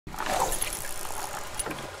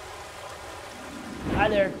Hi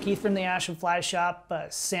there, Keith from the Ash and Fly Shop.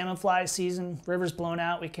 Salmonfly season, river's blown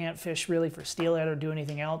out. We can't fish really for steelhead or do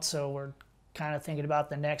anything else, so we're kind of thinking about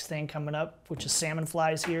the next thing coming up, which is salmon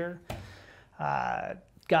flies here.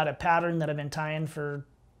 Got a pattern that I've been tying for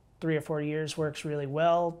 3 or 4 years, works really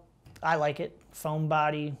well. I like it. Foam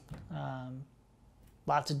body,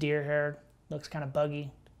 lots of deer hair, looks kind of buggy,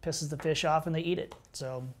 pisses the fish off and they eat it.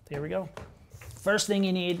 So here we go. First thing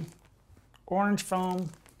you need, orange foam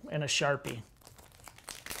and a Sharpie.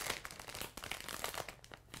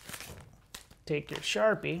 Take your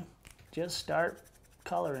Sharpie, just start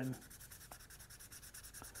coloring.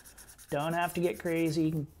 Don't have to get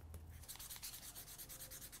crazy.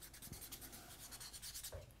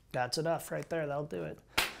 That's enough right there, that'll do it.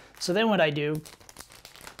 So then what I do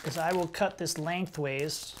is I will cut this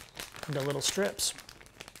lengthways into little strips,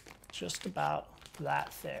 just about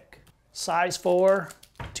that thick. Size 4,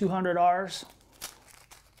 200 Rs.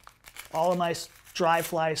 All of my dry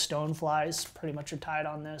flies, stone flies, pretty much are tied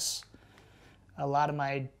on this. A lot of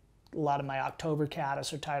my October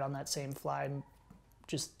caddis are tied on that same fly,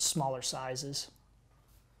 just smaller sizes.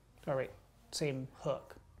 All right, same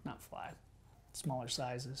hook, not fly, smaller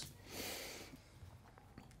sizes.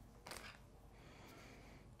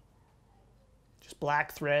 Just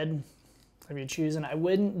black thread, if you're choosing. I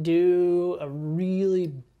wouldn't do a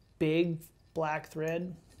really big black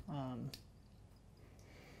thread. I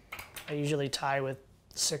usually tie with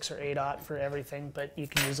 6 or 8/0 for everything, but you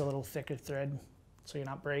can use a little thicker thread so you're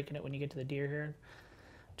not breaking it when you get to the deer hair.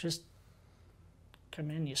 Just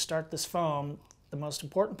come in, you start this foam. The most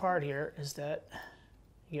important part here is that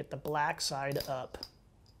you get the black side up.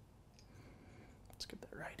 Let's get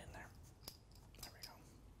that right in there. There we go.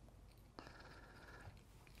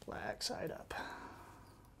 Black side up.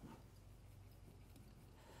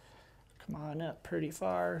 Come on up pretty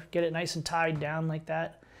far. Get it nice and tied down like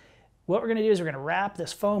that. What we're going to do is we're going to wrap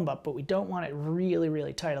this foam up, but we don't want it really,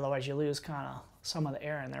 really tight, otherwise you lose kind of some of the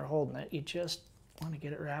air in there holding it. You just want to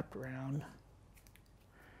get it wrapped around.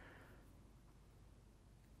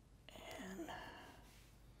 And,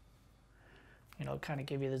 you know, kind of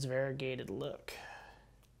give you this variegated look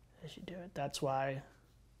as you do it. That's why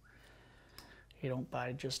you don't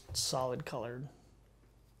buy just solid colored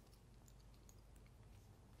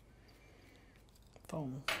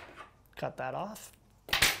foam. Cut that off.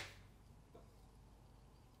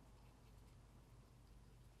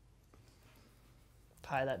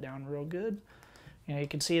 Tie that down real good. You know, you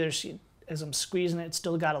can see there's, as I'm squeezing it, it's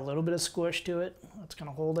still got a little bit of squish to it. That's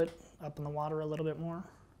going to hold it up in the water a little bit more.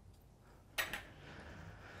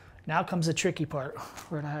 Now comes the tricky part,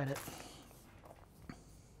 where to hide it.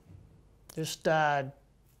 Just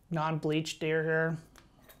non-bleached deer hair.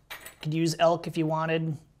 You could use elk if you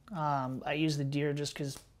wanted. I use the deer just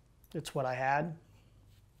because it's what I had.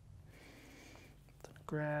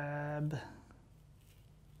 Grab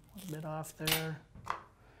a little bit off there.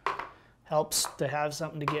 Helps to have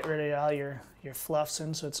something to get rid of all your fluffs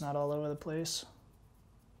in so it's not all over the place.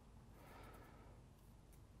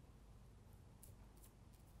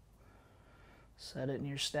 Set it in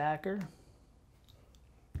your stacker.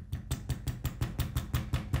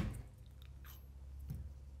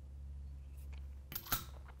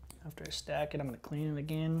 After I stack it, I'm going to clean it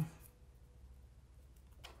again.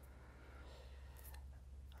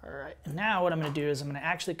 All right, and now what I'm going to do is I'm going to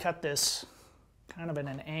actually cut this kind of at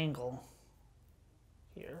an angle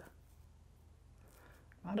here.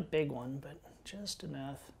 Not a big one, but just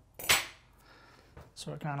enough.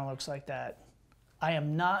 So it kind of looks like that. I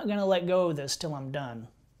am not going to let go of this till I'm done.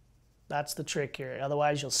 That's the trick here.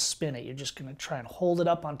 Otherwise you'll spin it. You're just going to try and hold it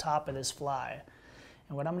up on top of this fly.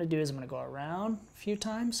 And what I'm going to do is I'm going to go around a few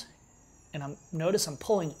times, and notice I'm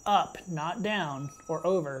pulling up, not down or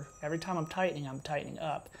over. Every time I'm tightening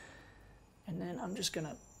up. And then I'm just going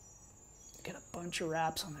to get a bunch of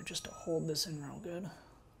wraps on there just to hold this in real good.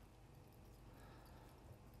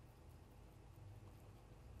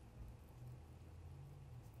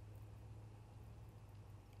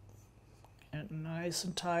 Get it nice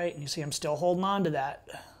and tight, and you see I'm still holding on to that.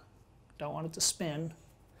 Don't want it to spin.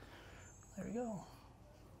 There we go.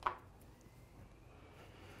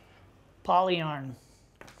 Poly yarn.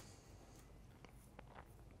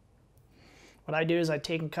 What I do is I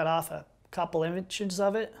take and cut off a couple inches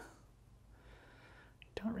of it.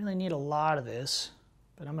 Don't really need a lot of this,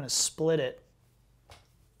 but I'm going to split it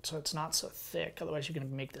so it's not so thick. Otherwise you're going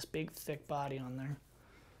to make this big thick body on there.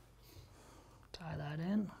 Tie that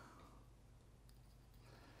in.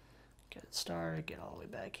 Get it started, get all the way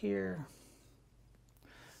back here.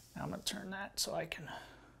 Now I'm going to turn that so I can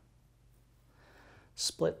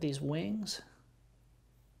split these wings.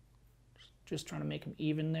 just trying to make them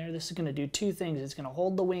even there. This is going to do two things. It's going to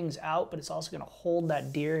hold the wings out, but it's also going to hold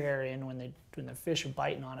that deer hair in when the fish are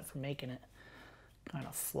biting on it from making it kind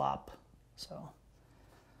of flop. So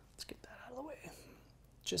let's get that out of the way.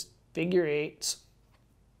 Just figure eights,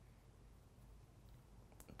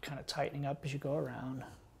 kind of tightening up as you go around.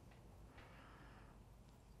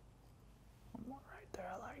 One more right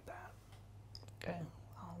there, I like that. Okay,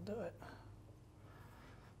 I'll do it.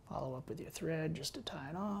 Follow up with your thread just to tie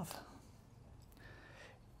it off.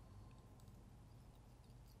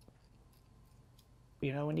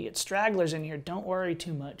 You know, when you get stragglers in here, don't worry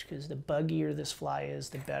too much, because the buggier this fly is,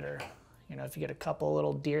 the better. You know, if you get a couple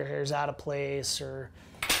little deer hairs out of place or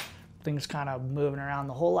things kind of moving around,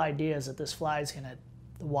 the whole idea is that this fly is going to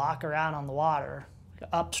walk around on the water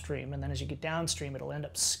upstream, and then as you get downstream, it'll end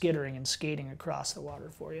up skittering and skating across the water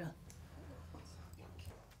for you.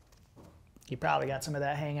 You probably got some of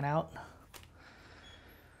that hanging out.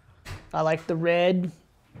 I like the red,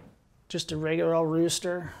 just a regular old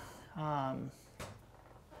rooster.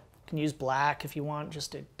 You can use black if you want,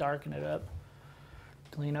 just to darken it up,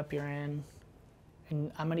 clean up your end.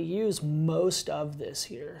 And I'm going to use most of this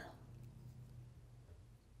here.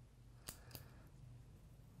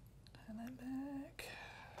 Tie that back.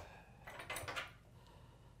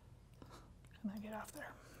 Can I get off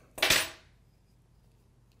there?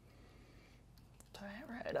 Tie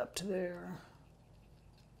it right up to there.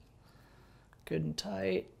 Good and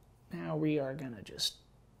tight. Now we are going to just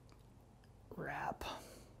wrap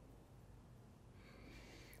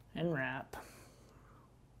and wrap.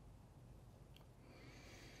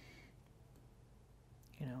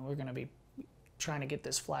 You know, we're going to be trying to get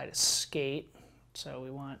this fly to skate, so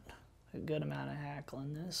we want a good amount of hackle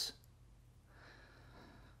in this.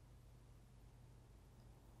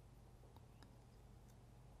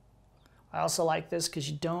 I also like this because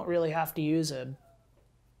you don't really have to use a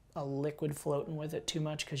liquid floating with it too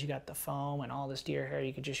much, because you got the foam and all this deer hair.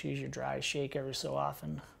 You could just use your dry shake every so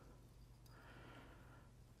often.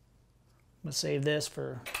 I'm going to save this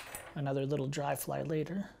for another little dry fly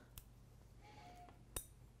later.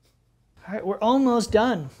 All right, we're almost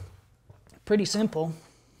done. Pretty simple.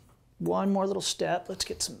 One more little step. Let's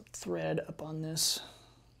get some thread up on this.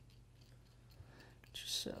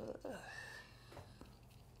 Just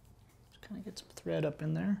kind of get some thread up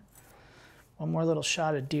in there. One more little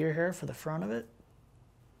shot of deer hair for the front of it.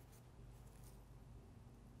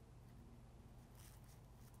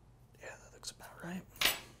 Yeah, that looks about right.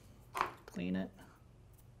 Clean it.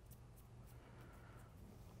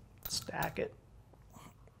 Stack it.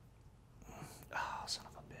 Oh, son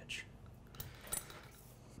of a bitch.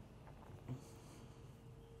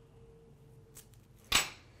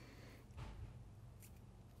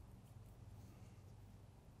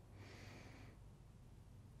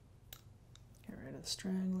 Get rid of the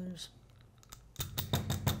stragglers.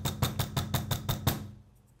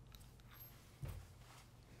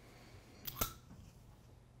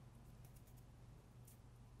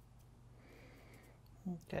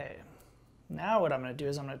 Okay, now what I'm going to do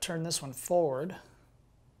is I'm going to turn this one forward,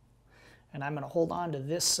 and I'm going to hold on to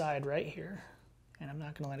this side right here, and I'm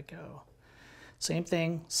not going to let it go. Same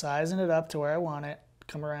thing, sizing it up to where I want it,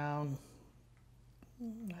 come around,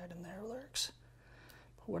 right in there works.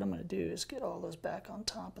 But what I'm going to do is get all those back on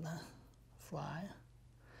top of the fly,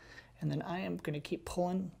 and then I am going to keep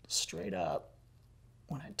pulling straight up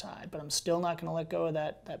when I tie, but I'm still not going to let go of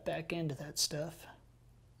that back end of that stuff.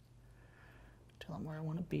 Till I'm where I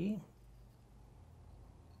want to be.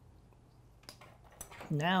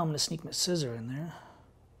 Now I'm going to sneak my scissor in there.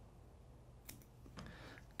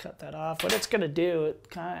 Cut that off. What it's going to do, it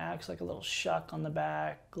kind of acts like a little shuck on the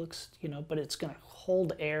back. Looks, you know, but it's going to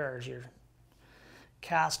hold air as you're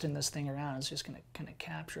casting this thing around. It's just going to kind of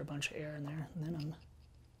capture a bunch of air in there. And then I'm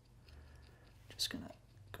just going to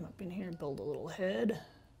come up in here, build a little head.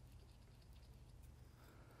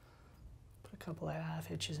 Put a couple of half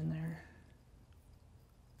hitches in there.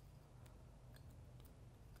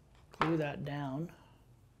 Glue that down.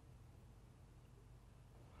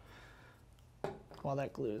 While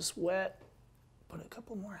that glue is wet, put a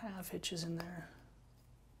couple more half hitches in there.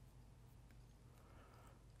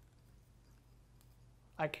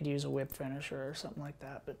 I could use a whip finisher or something like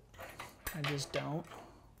that, but I just don't.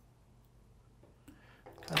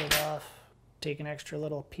 Cut it off, take an extra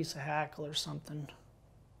little piece of hackle or something.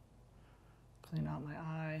 Clean out my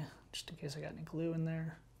eye, just in case I got any glue in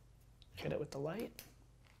there. Hit it with the light.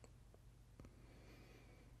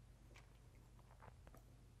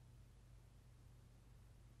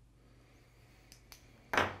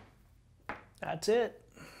 That's it.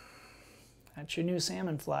 That's your new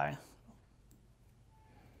salmon fly.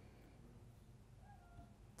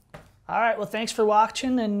 All right, well, thanks for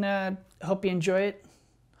watching, and hope you enjoy it.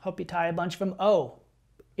 Hope you tie a bunch of them. Oh,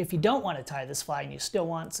 if you don't want to tie this fly and you still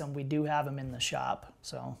want some, we do have them in the shop.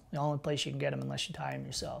 So the only place you can get them unless you tie them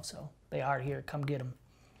yourself. So they are here. Come get them.